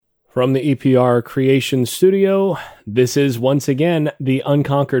From the EPR Creation Studio, this is once again the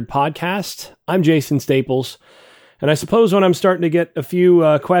Unconquered Podcast. I'm Jason Staples, and I suppose when I'm starting to get a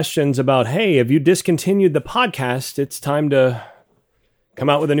few questions about, hey, have you discontinued the podcast? It's time to come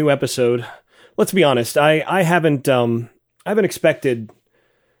out with a new episode. Let's be honest, I haven't expected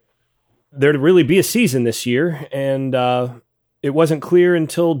there to really be a season this year, and it wasn't clear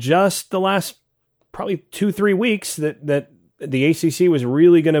until just the last probably 2-3 weeks that the ACC was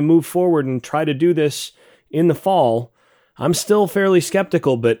really going to move forward and try to do this in the fall. I'm still fairly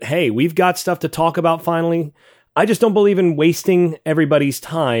skeptical, but hey, we've got stuff to talk about finally. I just don't believe in wasting everybody's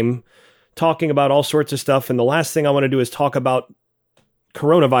time talking about all sorts of stuff, and the last thing I want to do is talk about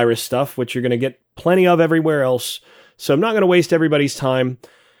coronavirus stuff, which you're going to get plenty of everywhere else, so I'm not going to waste everybody's time.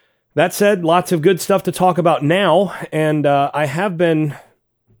 That said, lots of good stuff to talk about now, and I have been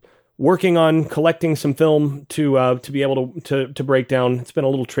working on collecting some film to be able to break down. It's been a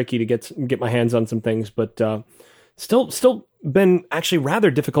little tricky to get my hands on some things, but still been actually rather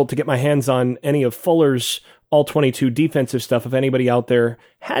difficult to get my hands on any of Fuller's All-22 defensive stuff. If anybody out there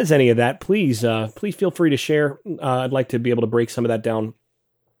has any of that, please feel free to share. I'd like to be able to break some of that down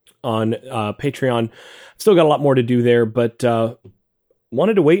on Patreon. Still got a lot more to do there, but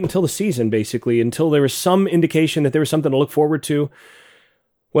wanted to wait until the season, basically, until there was some indication that there was something to look forward to.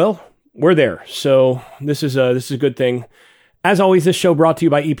 Well, we're there, so this is a good thing. As always, this show brought to you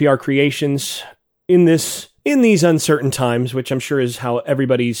by EPR Creations. In these uncertain times, which I'm sure is how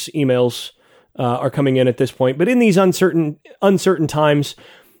everybody's emails are coming in at this point, but in these uncertain times,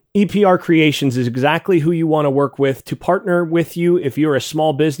 EPR Creations is exactly who you want to work with to partner with you. If you're a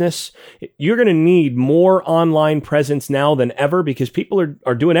small business, you're going to need more online presence now than ever because people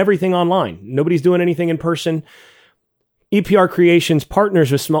are doing everything online. Nobody's doing anything in person. EPR Creations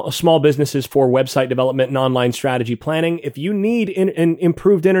partners with small businesses for website development and online strategy planning. If you need an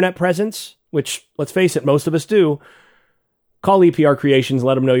improved internet presence, which, let's face it, most of us do, call EPR Creations,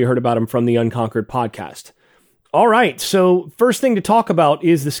 let them know you heard about them from the Unconquered Podcast. All right, so first thing to talk about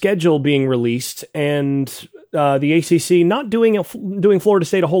is the schedule being released and the ACC not doing Florida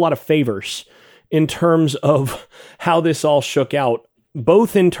State a whole lot of favors in terms of how this all shook out.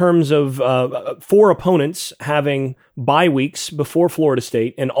 Both in terms of 4 opponents having bye weeks before Florida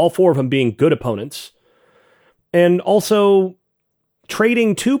State, and all 4 of them being good opponents, and also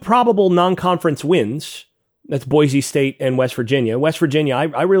trading 2 probable non-conference wins. That's Boise State and West Virginia. West Virginia,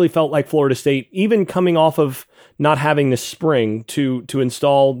 I really felt like Florida State, even coming off of not having this spring to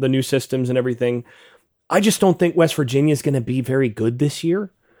install the new systems and everything, I just don't think West Virginia is going to be very good this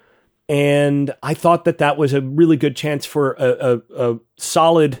year. And I thought that was a really good chance for a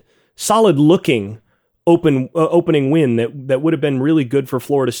solid looking opening win that would have been really good for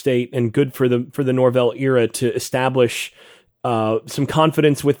Florida State and good for the Norvell era to establish some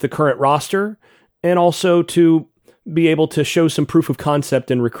confidence with the current roster and also to be able to show some proof of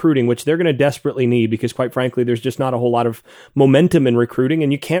concept in recruiting, which they're going to desperately need because, quite frankly, there's just not a whole lot of momentum in recruiting,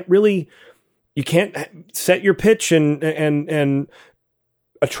 and you can't set your pitch and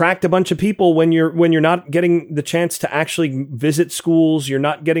attract a bunch of people when you're not getting the chance to actually visit schools. You're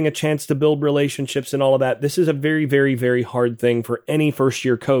not getting a chance to build relationships and all of that. This is a very, very, very hard thing for any first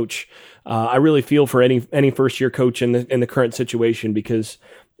year coach. I really feel for any first year coach in the current situation because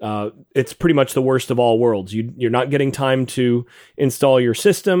it's pretty much the worst of all worlds. You're not getting time to install your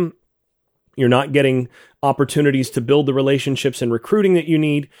system. You're not getting opportunities to build the relationships and recruiting that you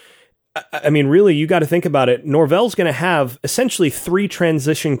need. I mean, really, you got to think about it. Norvell's going to have essentially 3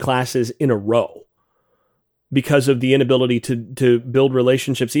 transition classes in a row because of the inability to build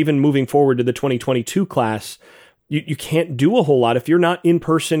relationships. Even moving forward to the 2022 class, you can't do a whole lot if you're not in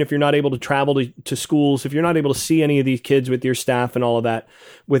person, if you're not able to travel to schools, if you're not able to see any of these kids with your staff and all of that,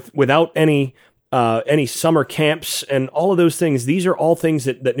 without any summer camps and all of those things. These are all things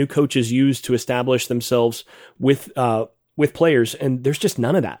that new coaches use to establish themselves with players, and there's just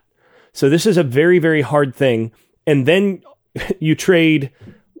none of that. So this is a very, very hard thing. And then you trade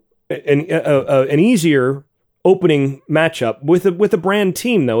an easier opening matchup with a brand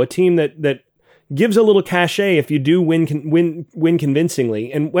team, though, a team that gives a little cachet if you do win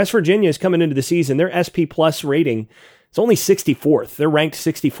convincingly. And West Virginia is coming into the season. Their SP Plus rating is only 64th. They're ranked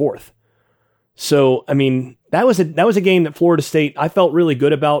 64th. So, I mean, that was a game that Florida State, I felt really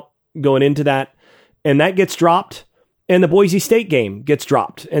good about going into that. And that gets dropped. And the Boise State game gets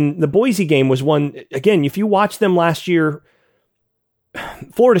dropped. And the Boise game was one, again, if you watch them last year,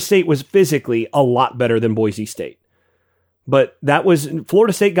 Florida State was physically a lot better than Boise State. But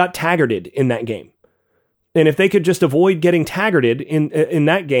Florida State got taggarted in that game. And if they could just avoid getting taggarted in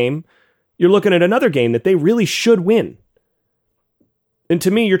that game, you're looking at another game that they really should win. And to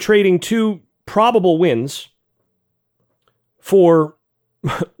me, you're trading 2 probable wins for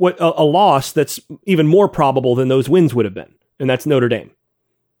what a loss that's even more probable than those wins would have been. And that's Notre Dame.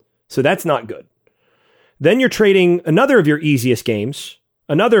 So that's not good. Then you're trading another of your easiest games,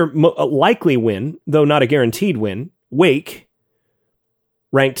 another likely win, though not a guaranteed win, Wake,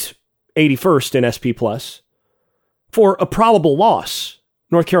 ranked 81st in SP+, for a probable loss.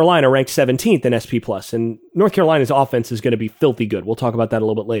 North Carolina ranked 17th in SP+, and North Carolina's offense is going to be filthy good. We'll talk about that a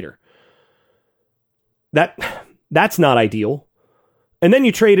little bit later. That's not ideal. And then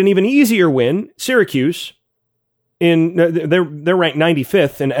you trade an even easier win, Syracuse, they're ranked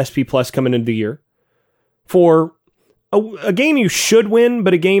 95th in SP+ coming into the year, for a game you should win,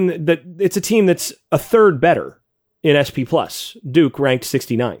 but a game that it's a team that's a third better in SP+. Duke ranked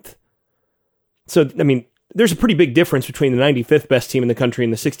 69th. So, I mean, there's a pretty big difference between the 95th best team in the country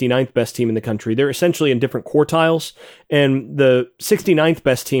and the 69th best team in the country. They're essentially in different quartiles, and the 69th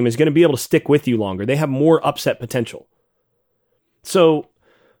best team is going to be able to stick with you longer. They have more upset potential. So,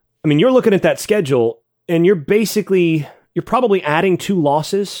 I mean, you're looking at that schedule, and you're probably adding 2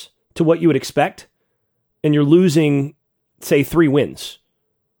 losses to what you would expect, and you're losing, say, 3 wins.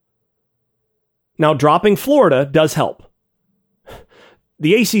 Now, dropping Florida does help.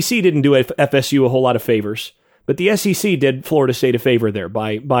 The ACC didn't do FSU a whole lot of favors, but the SEC did Florida State a favor there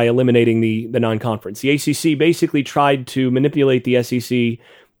by eliminating the non-conference. The ACC basically tried to manipulate the SEC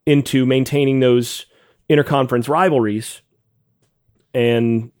into maintaining those interconference rivalries,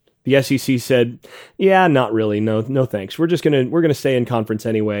 and the SEC said, "Yeah, not really. No, thanks. We're gonna stay in conference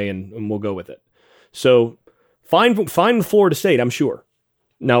anyway, and we'll go with it." So, fine Florida State, I'm sure.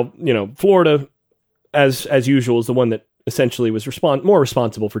 Now, Florida, as usual, is the one that essentially was more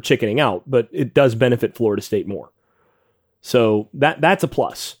responsible for chickening out, but it does benefit Florida State more. So that's a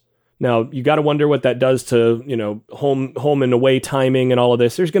plus. Now, you got to wonder what that does to, home and away timing and all of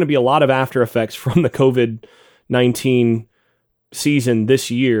this. There's going to be a lot of after effects from the COVID-19 season this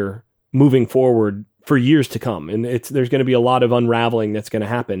year moving forward for years to come. And there's going to be a lot of unraveling that's going to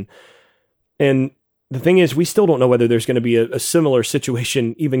happen. And the thing is, we still don't know whether there's going to be a similar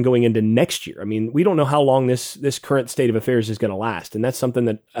situation even going into next year. I mean, we don't know how long this current state of affairs is going to last. And that's something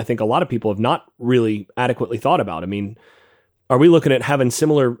that I think a lot of people have not really adequately thought about. I mean, are we looking at having a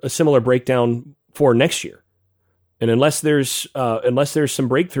similar breakdown for next year? And unless there's some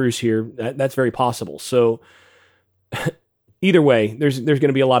breakthroughs here, that's very possible. So either way, there's going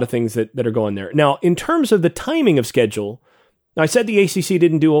to be a lot of things that are going there. Now, in terms of the timing of schedule, now, I said the ACC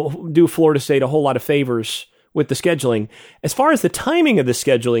didn't do Florida State a whole lot of favors with the scheduling. As far as the timing of the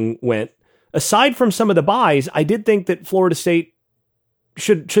scheduling went, aside from some of the buys, I did think that Florida State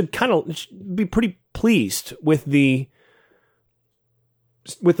should kind of be pretty pleased with the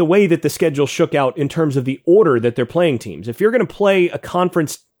way that the schedule shook out in terms of the order that they're playing teams. If you're going to play a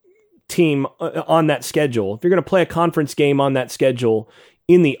conference team on that schedule, if you're going to play a conference game on that schedule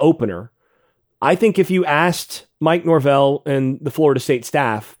in the opener, I think if you asked Mike Norvell and the Florida State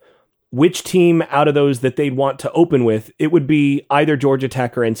staff which team out of those that they'd want to open with, it would be either Georgia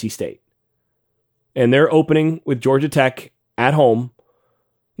Tech or NC State. And they're opening with Georgia Tech at home.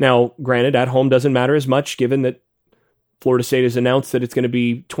 Now, granted, at home doesn't matter as much given that Florida State has announced that it's going to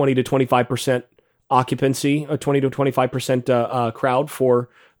be 20 to 25% occupancy, a 20 to 25% crowd for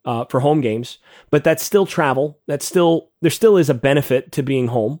home games. But that's still travel. There still is a benefit to being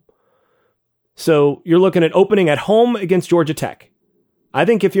home. So you're looking at opening at home against Georgia Tech. I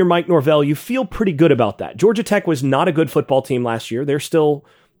think if you're Mike Norvell, you feel pretty good about that. Georgia Tech was not a good football team last year. They're still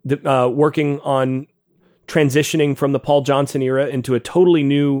working on transitioning from the Paul Johnson era into a totally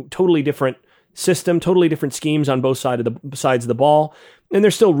new, totally different system, totally different schemes on both sides of the ball. And they're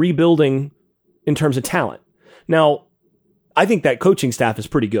still rebuilding in terms of talent. Now, I think that coaching staff is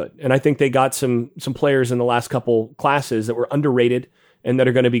pretty good. And I think they got some players in the last couple classes that were underrated and that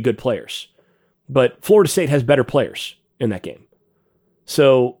are going to be good players. But Florida State has better players in that game.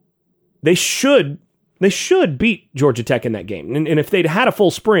 So they should beat Georgia Tech in that game. And if they'd had a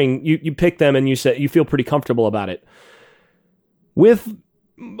full spring, you pick them and you feel pretty comfortable about it. With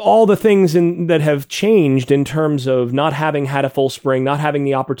all the things that have changed in terms of not having had a full spring, not having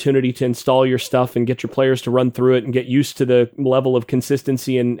the opportunity to install your stuff and get your players to run through it and get used to the level of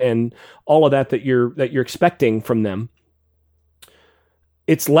consistency and all of that you're expecting from them,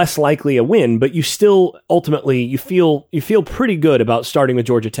 it's less likely a win, but you still ultimately you feel pretty good about starting with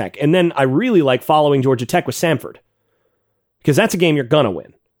Georgia Tech. And then I really like following Georgia Tech with Samford, because that's a game you're gonna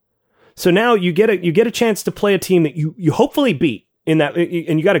win. So now you get a chance to play a team that you hopefully beat in that,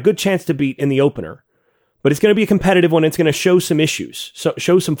 and you got a good chance to beat in the opener. but it's going to be a competitive one. It's going to show some issues, so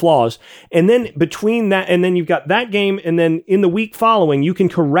show some flaws. And then between that, and then you've got that game, and then in the week following, you can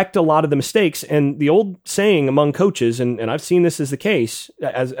correct a lot of the mistakes. And the old saying among coaches, and I've seen this as the case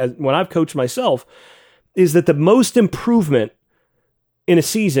as when I've coached myself, is that the most improvement in a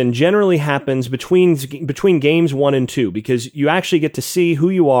season generally happens between games 1 and 2, because you actually get to see who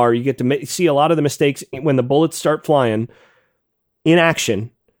you are. You get to see a lot of the mistakes when the bullets start flying in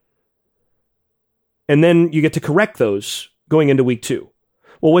action. And then you get to correct those going into week 2.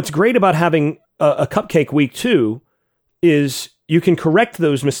 Well, what's great about having a cupcake week 2 is you can correct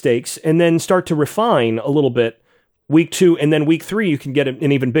those mistakes and then start to refine a little bit week 2. And then week 3, you can get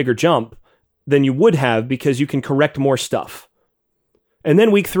an even bigger jump than you would have because you can correct more stuff. And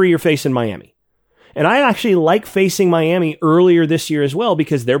then week 3, you're facing Miami. And I actually like facing Miami earlier this year as well,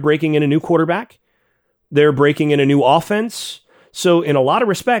 because they're breaking in a new quarterback. They're breaking in a new offense. So in a lot of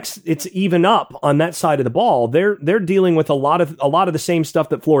respects, it's even up on that side of the ball. They're dealing with a lot of the same stuff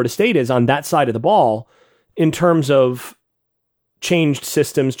that Florida State is on that side of the ball in terms of changed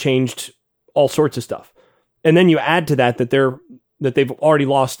systems, changed all sorts of stuff. And then you add to that they've already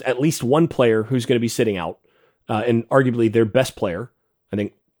lost at least one player who's going to be sitting out, and arguably their best player. I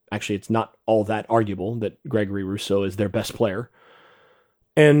think actually it's not all that arguable that Gregory Rousseau is their best player.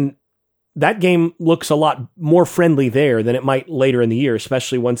 And that game looks a lot more friendly there than it might later in the year,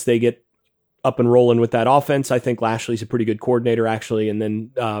 especially once they get up and rolling with that offense. I think Lashley's a pretty good coordinator, actually, and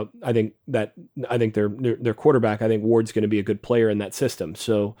then I think their quarterback, I think Ward's going to be a good player in that system.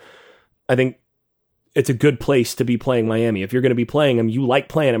 So I think it's a good place to be playing Miami. If you're going to be playing them, you like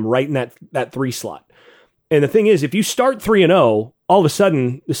playing them right in that 3 slot. And the thing is, if you start 3-0, all of a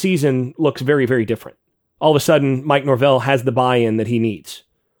sudden the season looks very, very different. All of a sudden, Mike Norvell has the buy-in that he needs.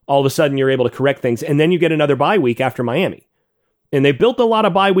 All of a sudden, you're able to correct things, and then you get another bye week after Miami. And they built a lot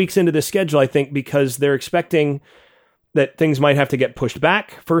of bye weeks into the schedule, I think, because they're expecting that things might have to get pushed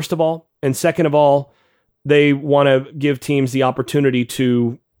back, first of all. And second of all, they want to give teams the opportunity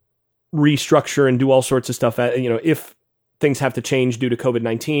to restructure and do all sorts of stuff. If things have to change due to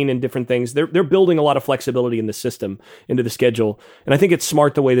COVID-19 and different things, they're building a lot of flexibility in the system into the schedule. And I think it's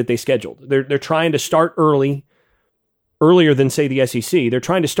smart the way that they scheduled. They're trying to start earlier than, say, the SEC. They're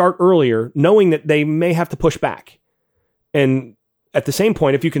trying to start earlier, knowing that they may have to push back. And at the same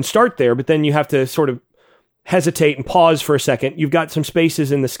point, if you can start there, but then you have to sort of hesitate and pause for a second, you've got some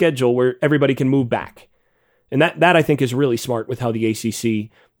spaces in the schedule where everybody can move back. And that I think is really smart with how the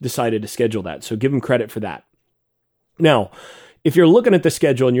ACC decided to schedule that. So give them credit for that. Now, if you're looking at the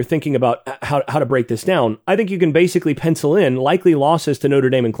schedule and you're thinking about how to break this down, I think you can basically pencil in likely losses to Notre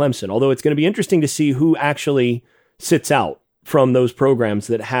Dame and Clemson, although it's going to be interesting to see who actually sits out from those programs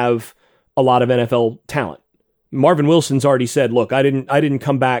that have a lot of NFL talent. Marvin Wilson's already said, look, I didn't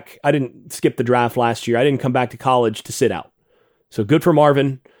come back. I didn't skip the draft last year. I didn't come back to college to sit out. So good for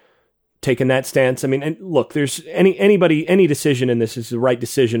Marvin taking that stance. I mean, and look, there's any decision in this is the right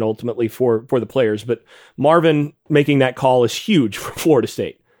decision ultimately for the players, but Marvin making that call is huge for Florida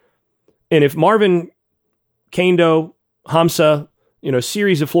State. And if Marvin, Kendo, Hamza, a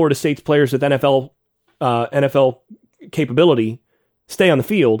series of Florida State's players with NFL capability stay on the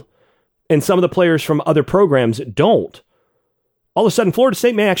field, and some of the players from other programs don't, all of a sudden Florida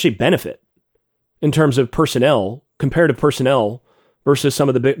State may actually benefit in terms of comparative personnel, versus some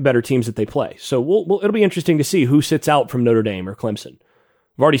of the better teams that they play. So it'll be interesting to see who sits out from Notre Dame or Clemson.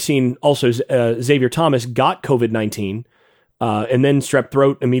 We've already seen also Xavier Thomas got COVID-19 and then strep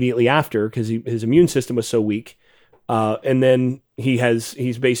throat immediately after because his immune system was so weak. And then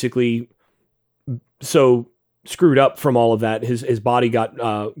he's basically so screwed up from all of that. His body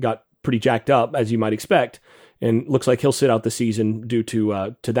got pretty jacked up, as you might expect, and looks like he'll sit out the season due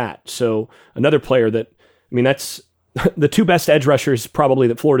to that. So another player that's the 2 best edge rushers probably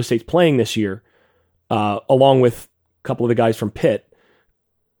that Florida State's playing this year, along with a couple of the guys from Pitt.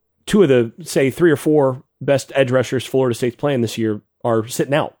 2 of the, say, 3 or 4 best edge rushers Florida State's playing this year are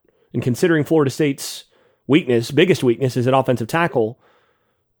sitting out. And considering Florida State's biggest weakness is at offensive tackle,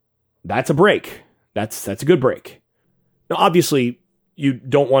 that's a break. That's a good break. Now, obviously, you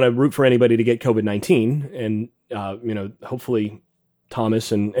don't want to root for anybody to get COVID-19, and hopefully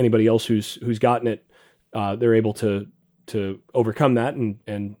Thomas and anybody else who's gotten it, they're able to overcome that,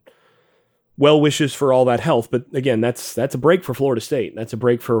 and well wishes for all that health. But again, that's a break for Florida State. That's a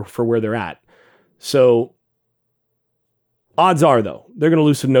break for where they're at. So odds are, though, they're going to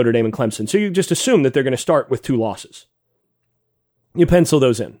lose to Notre Dame and Clemson. So you just assume that they're going to start with 2 losses. You pencil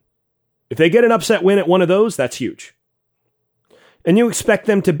those in. If they get an upset win at one of those, that's huge. And you expect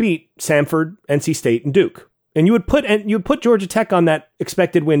them to beat Samford, NC State, and Duke. And you would put Georgia Tech on that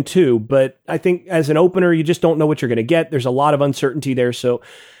expected win too, but I think as an opener, you just don't know what you're going to get. There's a lot of uncertainty there. So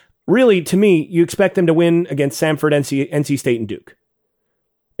really, to me, you expect them to win against Samford, NC State, and Duke.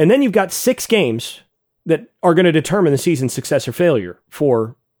 And then you've got 6 games that are going to determine the season's success or failure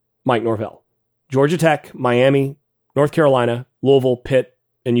for Mike Norvell. Georgia Tech, Miami, North Carolina, Louisville, Pitt,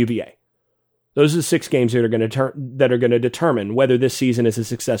 and UVA. Those are the 6 games that are going to determine whether this season is a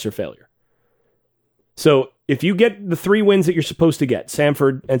success or failure. So if you get the 3 wins that you're supposed to get,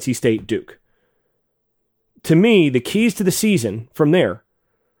 Samford, NC State, Duke, to me, the keys to the season from there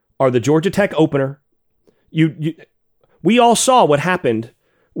are the Georgia Tech opener. We all saw what happened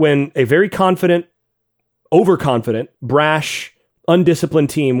when a very confident, overconfident, brash, undisciplined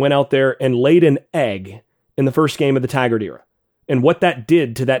team went out there and laid an egg in the first game of the Taggart era. And what that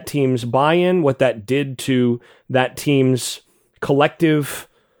did to that team's buy-in, what that did to that team's collective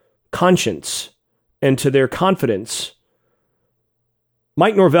conscience and to their confidence.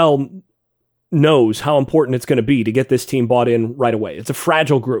 Mike Norvell knows how important it's going to be to get this team bought in right away. It's a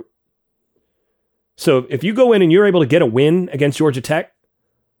fragile group. So if you go in and you're able to get a win against Georgia Tech,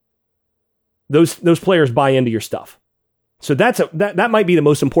 those players buy into your stuff. So that might be the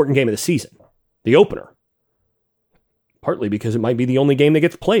most important game of the season, the opener. Partly because it might be the only game that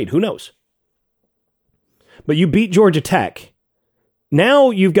gets played. Who knows? But you beat Georgia Tech. Now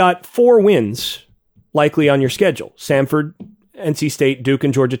you've got 4 wins likely on your schedule. Samford, NC State, Duke,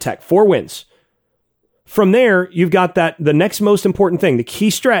 and Georgia Tech. 4 wins. From there, you've got the next most important thing. The key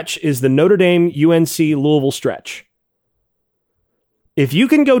stretch is the Notre Dame, UNC, Louisville stretch. If you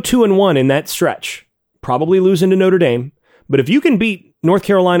can go 2-1 in that stretch, probably losing to Notre Dame, but if you can beat North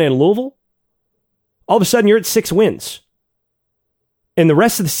Carolina and Louisville, all of a sudden you're at 6 wins. And the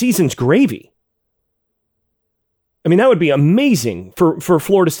rest of the season's gravy. I mean, that would be amazing for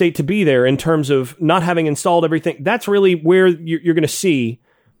Florida State to be there in terms of not having installed everything. That's really where you're going to see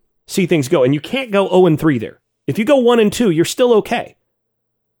things go. And you can't go 0-3 there. If you go 1-2, you're still okay.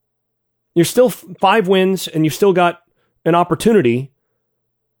 You're still 5 wins, and you've still got an opportunity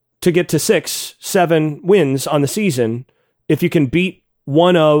to get to 6, 7 wins on the season if you can beat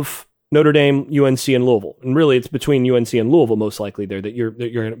one of Notre Dame, UNC, and Louisville. And really, it's between UNC and Louisville most likely there that you're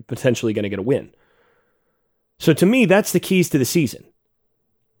potentially going to get a win. So to me, that's the keys to the season.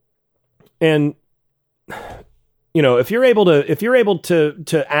 And if you're able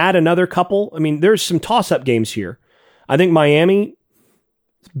to add another couple, I mean, there's some toss-up games here. I think Miami,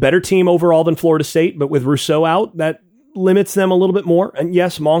 better team overall than Florida State, but with Rousseau out, that limits them a little bit more. And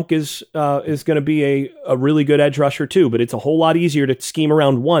yes, Monk is going to be a really good edge rusher too, but it's a whole lot easier to scheme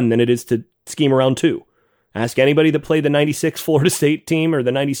around 1 than it is to scheme around 2. Ask anybody that played the 96 Florida State team or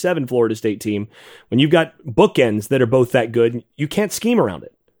the 97 Florida State team. When you've got bookends that are both that good, you can't scheme around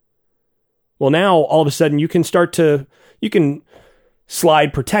it. Well, now all of a sudden you can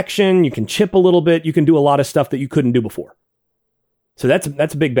slide protection, you can chip a little bit, you can do a lot of stuff that you couldn't do before. So that's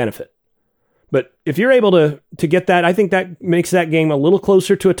a big benefit. But if you're able to get that, I think that makes that game a little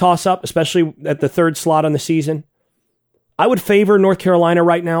closer to a toss-up, especially at the 3rd slot on the season. I would favor North Carolina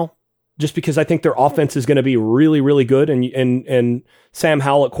right now, just because I think their offense is going to be really, really good. And Sam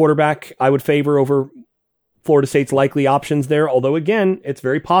Howell at quarterback, I would favor over Florida State's likely options there. Although, again, it's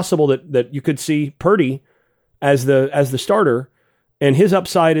very possible that you could see Purdy as the starter, and his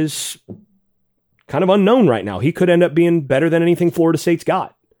upside is kind of unknown right now. He could end up being better than anything Florida State's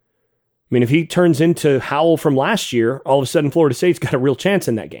got. I mean, if he turns into Howell from last year, all of a sudden Florida State's got a real chance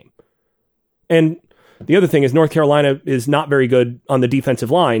in that game. And the other thing is North Carolina is not very good on the defensive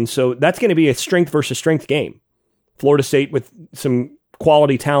line, so that's going to be a strength versus strength game. Florida State with some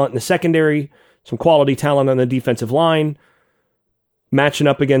quality talent in the secondary, some quality talent on the defensive line, matching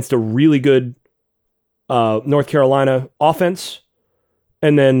up against a really good North Carolina offense,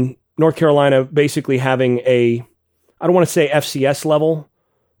 and then North Carolina basically having I don't want to say FCS level,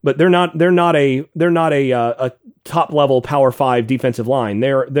 but they're not a top level Power 5 defensive line.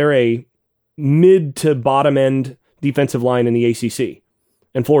 They're a mid to bottom end defensive line in the ACC,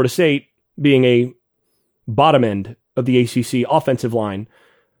 and Florida State being a bottom end of the ACC offensive line.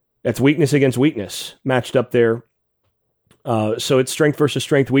 That's weakness against weakness matched up there. So it's strength versus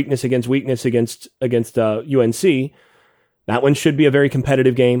strength, weakness against UNC. That one should be a very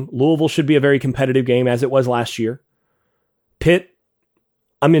competitive game. Louisville should be a very competitive game, as it was last year. Pitt,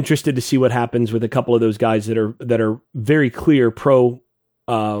 I'm interested to see what happens with a couple of those guys that are very clear pro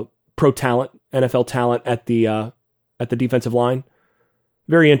talent, NFL talent at the defensive line.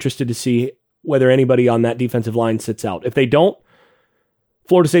 Very interested to see whether anybody on that defensive line sits out. If they don't,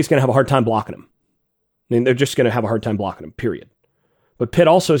 Florida State's going to have a hard time blocking them. I mean, they're just going to have a hard time blocking them, period. But Pitt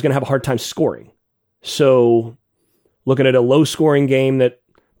also is going to have a hard time scoring. So looking at a low-scoring game that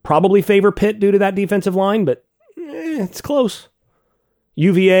probably favor Pitt due to that defensive line, but it's close.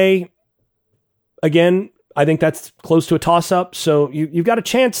 UVA, again, I think that's close to a toss-up. So you've got a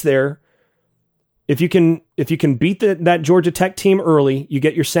chance there. If you can beat that Georgia Tech team early, you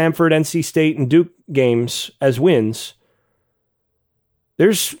get your Samford, NC State, and Duke games as wins.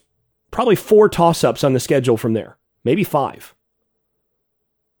 There's probably 4 toss-ups on the schedule from there, maybe 5.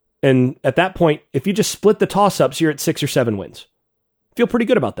 And at that point, if you just split the toss-ups, you're at 6 or 7 wins. Feel pretty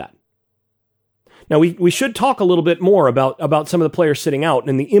good about that. Now, we should talk a little bit more about some of the players sitting out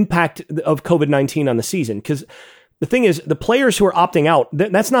and the impact of COVID-19 on the season. Because the thing is, the players who are opting out,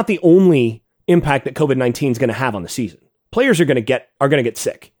 that's not the only impact that COVID-19 is going to have on the season. Players are going to get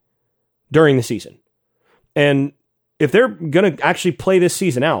sick during the season. And if they're going to actually play this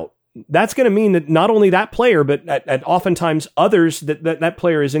season out, that's going to mean that not only that player, but at oftentimes others that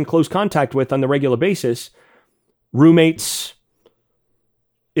player is in close contact with on the regular basis, roommates.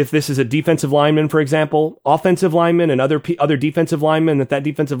 If this is a defensive lineman, for example, offensive lineman and other defensive linemen that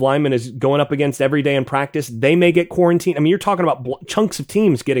defensive lineman is going up against every day in practice, they may get quarantined. I mean, you're talking about chunks of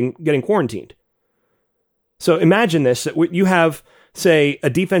teams getting quarantined. So imagine this, that you have, say, a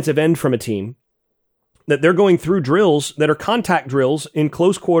defensive end from a team that they're going through drills that are contact drills in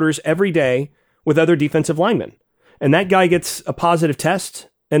close quarters every day with other defensive linemen. And that guy gets a positive test.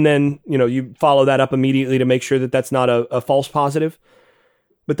 And then, you follow that up immediately to make sure that that's not a false positive.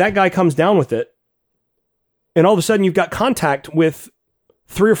 But that guy comes down with it. And all of a sudden you've got contact with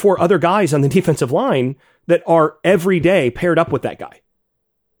 3 or 4 other guys on the defensive line that are every day paired up with that guy.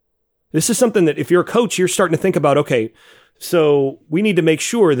 This is something that if you're a coach, you're starting to think about, okay, so we need to make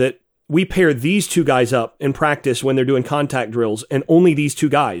sure that we pair these 2 guys up in practice when they're doing contact drills, and only these 2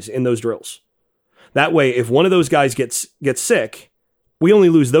 guys in those drills. That way, if one of those guys gets sick, we only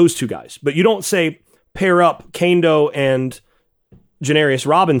lose those 2 guys. But you don't say pair up Kendo and Janarius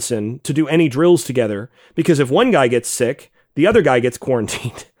Robinson to do any drills together, because if one guy gets sick, the other guy gets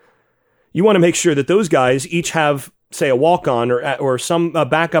quarantined. You want to make sure that those guys each have, say, a walk-on or some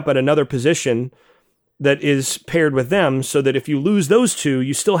backup at another position that is paired with them, so that if you lose those 2,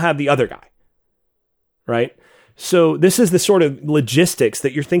 you still have the other guy, right? So this is the sort of logistics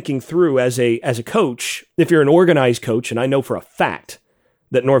that you're thinking through as a coach. If you're an organized coach, and I know for a fact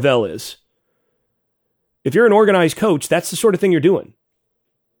that Norvell is, if you're an organized coach, that's the sort of thing you're doing.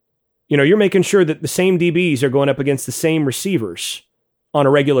 You're making sure that the same DBs are going up against the same receivers on a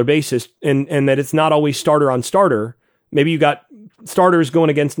regular basis, and that it's not always starter on starter. Maybe you got starters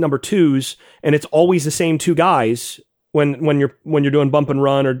going against number 2s, and it's always the same 2 guys when you're doing bump and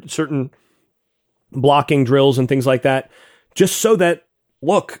run or certain blocking drills and things like that, just so that,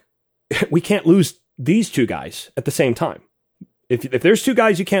 look, we can't lose these 2 guys at the same time. If there's 2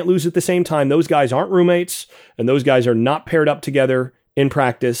 guys you can't lose at the same time, those guys aren't roommates, and those guys are not paired up together in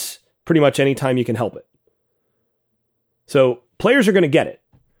practice pretty much any time you can help it. So players are going to get it.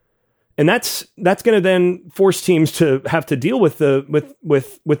 And that's going to then force teams to have to deal with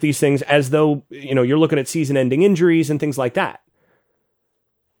with these things as though, you're looking at season-ending injuries and things like that.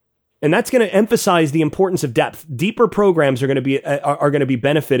 And that's going to emphasize the importance of depth. Deeper programs are going to be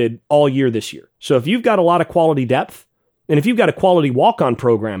benefited all year this year. So if you've got a lot of quality depth, and if you've got a quality walk-on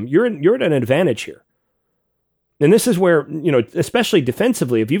program, you're at an advantage here. And this is where, especially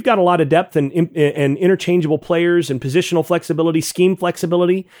defensively, if you've got a lot of depth and interchangeable players and positional flexibility, scheme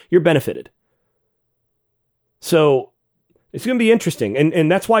flexibility, you're benefited. So it's going to be interesting.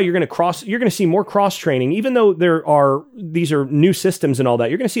 And that's why you're going to see more cross-training, even though these are new systems and all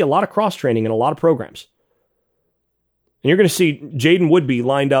that. You're going to see a lot of cross-training in a lot of programs. And you're going to see Jaden Woodby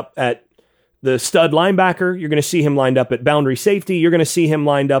lined up at the stud linebacker. You're going to see him lined up at boundary safety. You're going to see him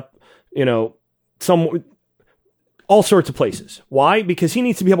lined up, all sorts of places. Why? Because he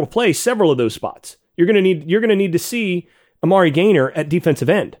needs to be able to play several of those spots. You're going to need to see Amari Gaynor at defensive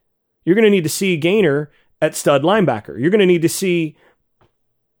end. You're going to need to see Gaynor at stud linebacker. You're going to need to see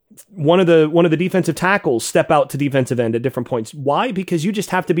one of the defensive tackles step out to defensive end at different points. Why? Because you just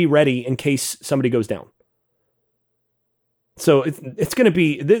have to be ready in case somebody goes down. So it's going to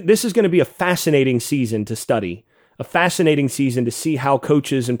be, this is going to be a fascinating season to study, a fascinating season to see how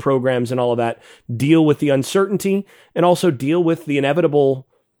coaches and programs and all of that deal with the uncertainty and also deal with the inevitable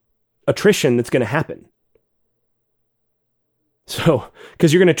attrition that's going to happen. So,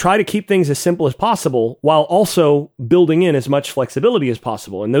 because you're going to try to keep things as simple as possible while also building in as much flexibility as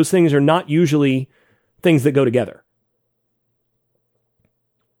possible. And those things are not usually things that go together.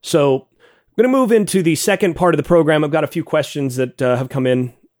 So, I'm going to move into the second part of the program. I've got a few questions that have come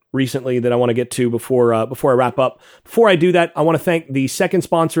in recently that I want to get to before I wrap up. Before I do that, I want to thank the second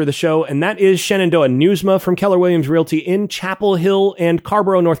sponsor of the show, and that is Shenandoah Newsma from Keller Williams Realty in Chapel Hill and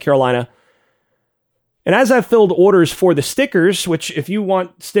Carrboro, North Carolina. And as I've filled orders for the stickers, which if you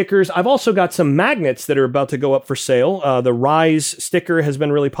want stickers, I've also got some magnets that are about to go up for sale. The Rise sticker has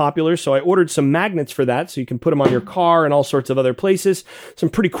been really popular, so I ordered some magnets for that, so you can put them on your car and all sorts of other places. Some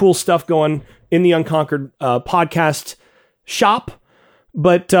pretty cool stuff going in the Unconquered podcast shop.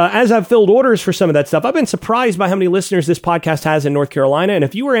 But as I've filled orders for some of that stuff, I've been surprised by how many listeners this podcast has in North Carolina. And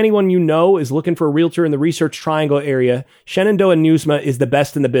if you or anyone you know is looking for a realtor in the Research Triangle area, Shenandoah Newsma is the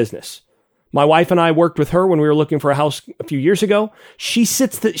best in the business. My wife and I worked with her when we were looking for a house a few years ago. She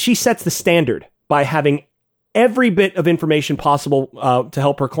sets the standard by having every bit of information possible to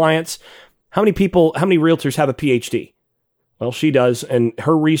help her clients. How many realtors have a PhD? Well, she does, and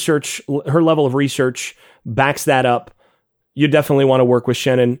her level of research backs that up. You definitely want to work with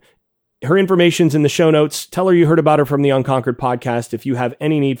Shannon. Her information's in the show notes. Tell her you heard about her from the Unconquered podcast. If you have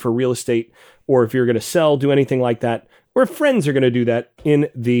any need for real estate, or if you're going to sell, do anything like that, or if friends are going to do that in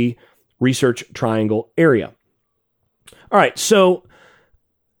the Research Triangle area. All right, so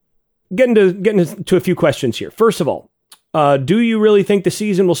getting to a few questions here. First of all, do you really think the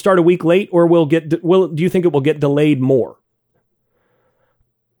season will start a week late, or do you think it will get delayed more?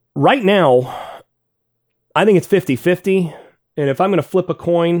 Right now, I think it's 50-50, and if I'm going to flip a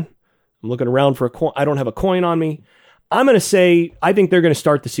coin, I'm looking around for a coin. I don't have a coin on me. I'm going to say I think they're going to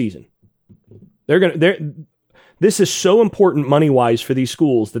start the season. This is so important money-wise for these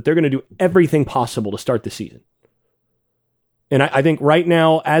schools that they're going to do everything possible to start the season. And I think right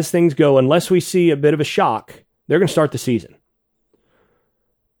now, as things go, unless we see a bit of a shock, they're going to start the season.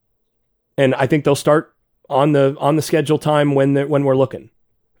 And I think they'll start on the schedule time when we're looking,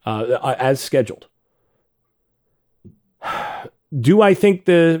 as scheduled. Do I think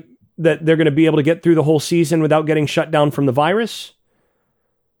that they're going to be able to get through the whole season without getting shut down from the virus?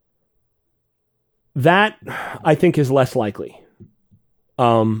 That, I think, is less likely.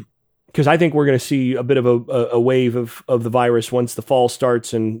 Because I think we're going to see a bit of a wave of the virus once the fall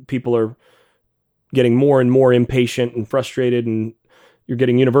starts and people are getting more and more impatient and frustrated, and you're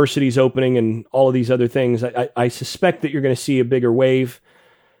getting universities opening and all of these other things. I suspect that you're going to see a bigger wave.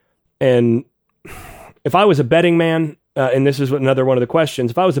 And if I was a betting man, and this is another one of the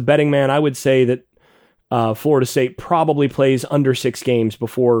questions, if I was a betting man, I would say that Florida State probably plays under 6 games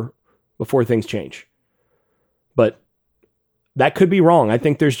before things change. But that could be wrong. I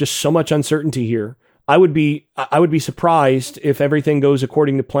think there's just so much uncertainty here. I would be surprised if everything goes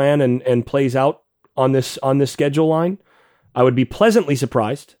according to plan and plays out on this schedule line. I would be pleasantly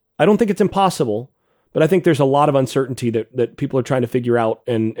surprised. I don't think it's impossible, but I think there's a lot of uncertainty that people are trying to figure out,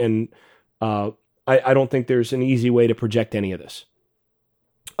 and I don't think there's an easy way to project any of this.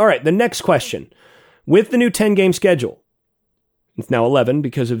 All right, the next question. With the new 10-game schedule, it's now 11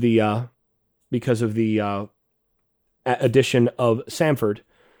 because of the addition of Samford.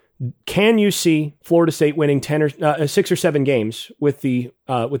 Can you see Florida State winning 6 or 7 games with the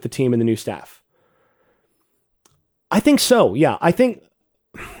team and the new staff? I think so. Yeah, I think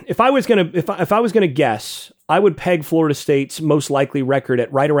if I was gonna guess, I would peg Florida State's most likely record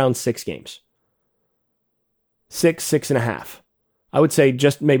at right around 6 games. 6.5. I would say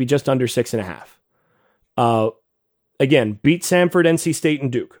just under 6.5. Again, beat Samford, NC State,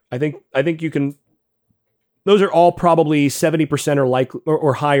 and Duke. I think you can. Those are all probably 70%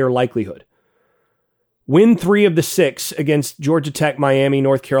 or higher likelihood. Win 3 of the 6 against Georgia Tech, Miami,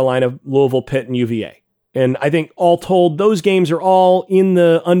 North Carolina, Louisville, Pitt, and UVA. And I think all told, those games are all in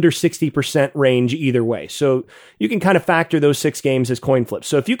the under 60% range either way. So you can kind of factor those 6 games as coin flips.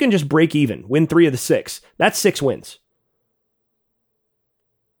 So if you can just break even, win 3 of the 6, that's 6 wins.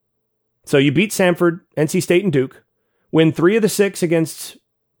 So you beat Samford, NC State, and Duke. Win 3 of the 6 against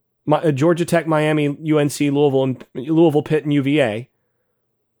Georgia Tech, Miami, UNC, Louisville, Pitt, and UVA.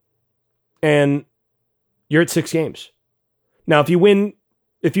 And you're at 6 games. Now, if you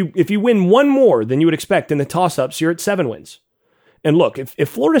win one more than you would expect in the toss-ups, you're at 7 wins. And look, if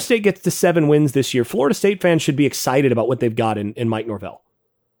Florida State gets to 7 wins this year, Florida State fans should be excited about what they've got in Mike Norvell.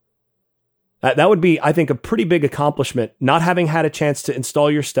 That would be, I think, a pretty big accomplishment, not having had a chance to install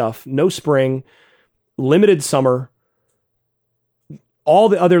your stuff, no spring, limited summer, all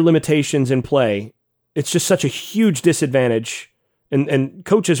the other limitations in play. It's just such a huge disadvantage. And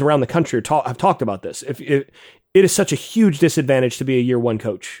coaches around the country have talked about this. It is such a huge disadvantage to be a year 1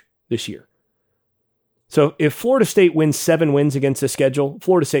 coach this year. So if Florida State wins 7 wins against the schedule,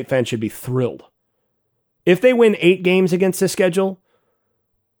 Florida State fans should be thrilled. If they win 8 games against the schedule,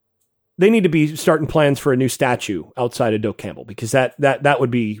 they need to be starting plans for a new statue outside of Doak Campbell, because that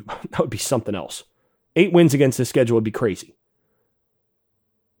would be something else. 8 wins against this schedule would be crazy.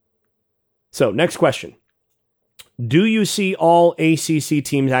 So, next question. Do you see all ACC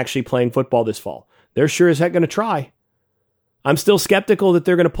teams actually playing football this fall? They're sure as heck going to try. I'm still skeptical that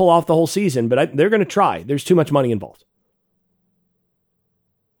they're going to pull off the whole season, but they're going to try. There's too much money involved.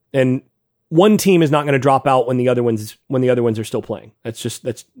 And one team is not going to drop out when the other ones are still playing. I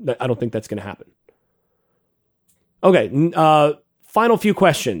don't think that's going to happen. Okay, final few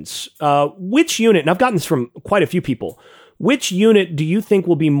questions. Which unit, and I've gotten this from quite a few people, which unit do you think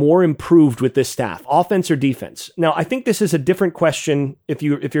will be more improved with this staff, offense or defense? Now, I think this is a different question if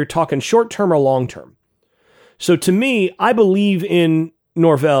you're talking short term or long term. So to me, I believe in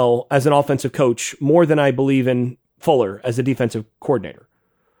Norvell as an offensive coach more than I believe in Fuller as a defensive coordinator.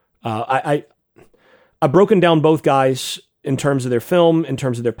 I've broken down both guys in terms of their film, in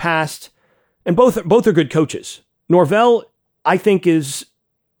terms of their past, and both are good coaches. Norvell, I think, is,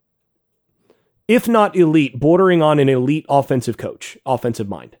 if not elite, bordering on an elite offensive coach, offensive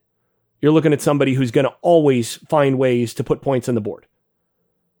mind. You're looking at somebody who's going to always find ways to put points on the board.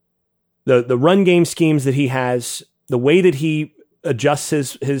 The run game schemes that he has, the way that he adjusts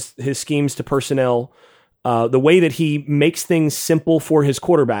his schemes to personnel, the way that he makes things simple for his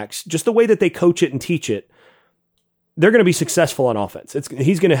quarterbacks, just the way that they coach it and teach it, they're going to be successful on offense.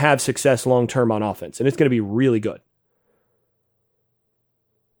 He's going to have success long-term on offense, and it's going to be really good.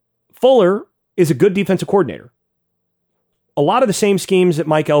 Fuller is a good defensive coordinator. A lot of the same schemes that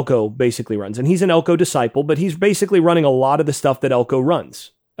Mike Elko basically runs, and he's an Elko disciple, but he's basically running a lot of the stuff that Elko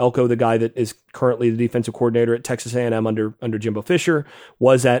runs. Elko, the guy that is currently the defensive coordinator at Texas A&M under Jimbo Fisher,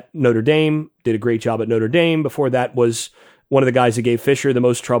 was at Notre Dame, did a great job at Notre Dame. Before that was one of the guys that gave Fisher the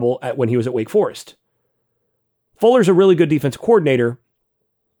most trouble when he was at Wake Forest. Fuller's a really good defensive coordinator,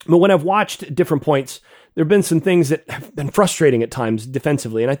 but when I've watched at different points, there have been some things that have been frustrating at times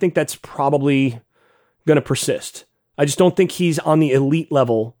defensively, and I think that's probably going to persist. I just don't think he's on the elite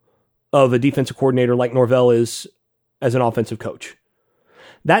level of a defensive coordinator like Norvell is as an offensive coach.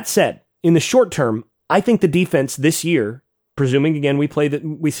 That said, in the short term, I think the defense this year, presuming again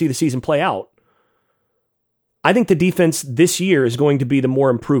we see the season play out, I think the defense this year is going to be the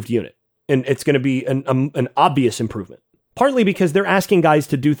more improved unit, and it's going to be an obvious improvement. Partly because they're asking guys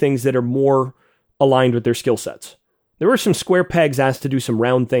to do things that are more aligned with their skill sets. There were some square pegs asked to do some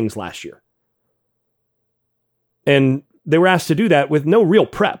round things last year, and they were asked to do that with no real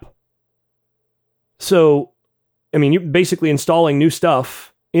prep. So, I mean, you're basically installing new stuff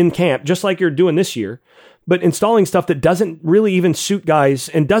in camp, just like you're doing this year, but installing stuff that doesn't really even suit guys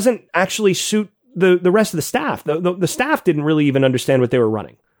and doesn't actually suit the rest of the staff. The staff didn't really even understand what they were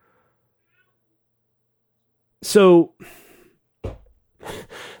running. So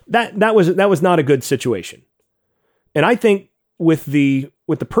that was not a good situation. And I think with the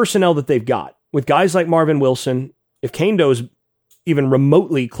personnel that they've got, with guys like Marvin Wilson, if Kane Doe's even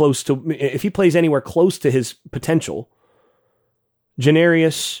remotely close to, if he plays anywhere close to his potential,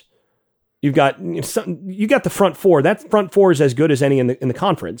 Janarius, you got the front four. That front four is as good as any in the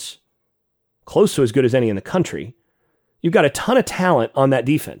conference, close to as good as any in the country. You've got a ton of talent on that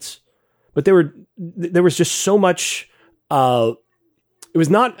defense, but there was just so much. It was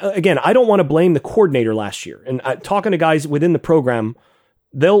not, again, I don't want to blame the coordinator last year. And talking to guys within the program,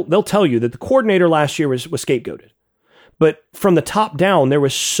 they'll tell you that the coordinator last year was scapegoated. But from the top down, there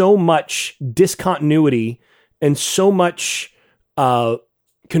was so much discontinuity and so much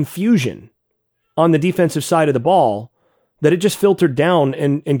confusion on the defensive side of the ball that it just filtered down,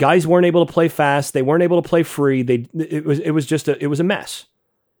 and guys weren't able to play fast. They weren't able to play free. It was a mess.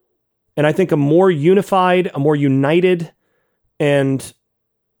 And I think a more unified, a more united, and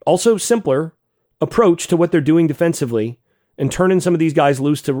also simpler approach to what they're doing defensively and turning some of these guys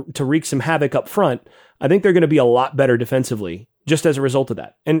loose to wreak some havoc up front, I think they're going to be a lot better defensively just as a result of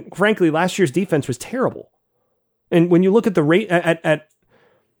that. And frankly, last year's defense was terrible. And when you look at the rate at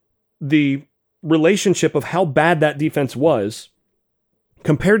the relationship of how bad that defense was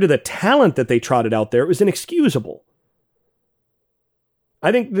compared to the talent that they trotted out there, it was inexcusable.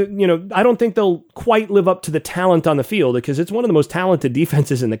 I think that, I don't think they'll quite live up to the talent on the field because it's one of the most talented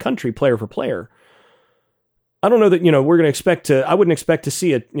defenses in the country, player for player. I don't know that, we're going to expect I wouldn't expect to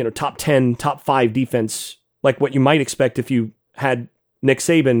see a, top 10, top 5 defense like what you might expect if you had Nick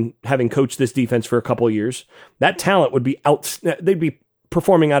Saban having coached this defense for a couple of years. That talent would be they'd be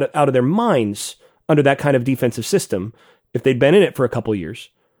performing out of their minds under that kind of defensive system if they'd been in it for a couple of years.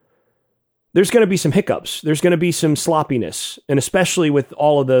 there's going to be some hiccups. There's going to be some sloppiness, and especially with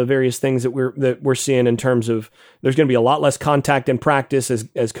all of the various things that we're seeing in terms of there's going to be a lot less contact in practice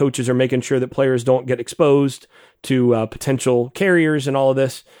as coaches are making sure that players don't get exposed to potential carriers and all of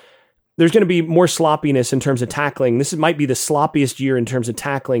this. There's going to be more sloppiness in terms of tackling. This might be the sloppiest year in terms of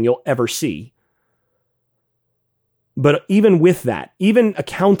tackling you'll ever see. But even with that, even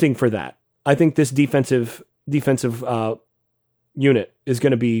accounting for that, I think this defensive unit is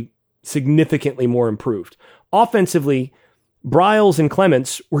going to be significantly more improved. Offensively, Briles and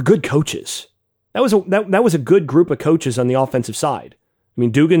Clements were good coaches. That was a good group of coaches on the offensive side. I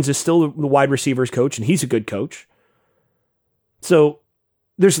mean, Dugans is still the wide receivers coach, and he's a good coach. So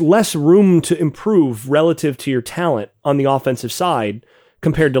there's less room to improve relative to your talent on the offensive side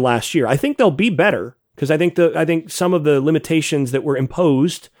compared to last year. I think they'll be better because I think some of the limitations that were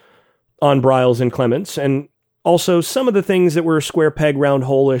imposed on Briles and Clements, and also some of the things that were square peg round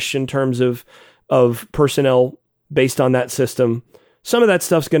hole-ish in terms of personnel based on that system, some of that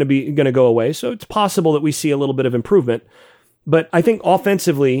stuff's going to go away. So it's possible that we see a little bit of improvement. But I think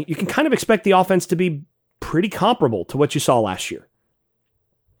offensively, you can kind of expect the offense to be pretty comparable to what you saw last year.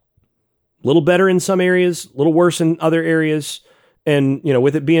 A little better in some areas, a little worse in other areas. And,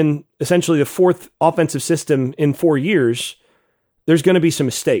 with it being essentially the fourth offensive system in 4 years, there's going to be some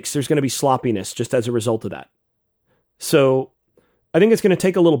mistakes. There's going to be sloppiness just as a result of that. So I think it's going to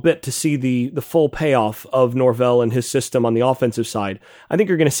take a little bit to see the full payoff of Norvell and his system on the offensive side. I think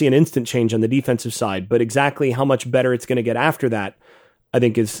you're going to see an instant change on the defensive side, but exactly how much better it's going to get after that, I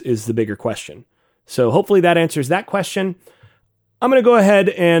think is the bigger question. So hopefully that answers that question. I'm going to go ahead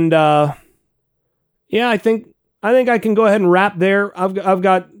and, I think I can go ahead and wrap there. I've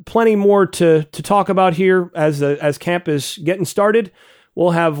got plenty more to talk about here as camp is getting started.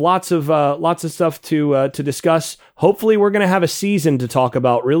 We'll have lots of stuff to discuss. Hopefully, we're going to have a season to talk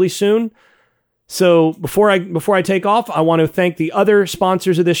about really soon. So before I take off, I want to thank the other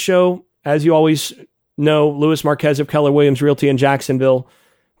sponsors of this show. As you always know, Louis Marquez of Keller Williams Realty in Jacksonville.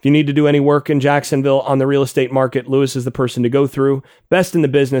 If you need to do any work in Jacksonville on the real estate market, Louis is the person to go through. Best in the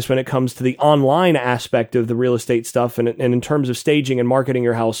business when it comes to the online aspect of the real estate stuff, and in terms of staging and marketing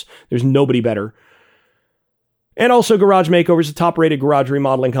your house, there's nobody better. And also Garage Makeovers, a top-rated garage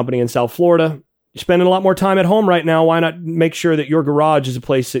remodeling company in South Florida. You're spending a lot more time at home right now. Why not make sure that your garage is a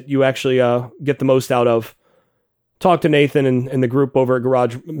place that you actually get the most out of? Talk to Nathan and the group over at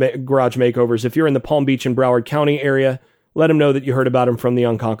Garage Makeovers. If you're in the Palm Beach and Broward County area, let him know that you heard about him from the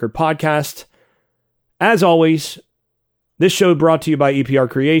Unconquered podcast. As always, this show brought to you by EPR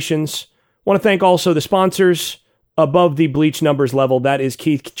Creations. I want to thank also the sponsors above the bleach numbers level. That is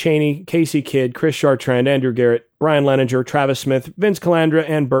Keith Cheney, Casey Kidd, Chris Chartrand, Andrew Garrett, Brian Leninger, Travis Smith, Vince Calandra,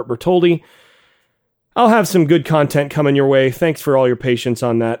 and Bert Bertoldi. I'll have some good content coming your way. Thanks for all your patience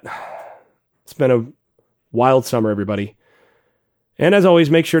on that. It's been a wild summer, everybody. And as always,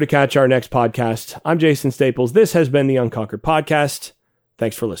 make sure to catch our next podcast. I'm Jason Staples. This has been the Unconquered Podcast.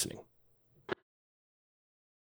 Thanks for listening.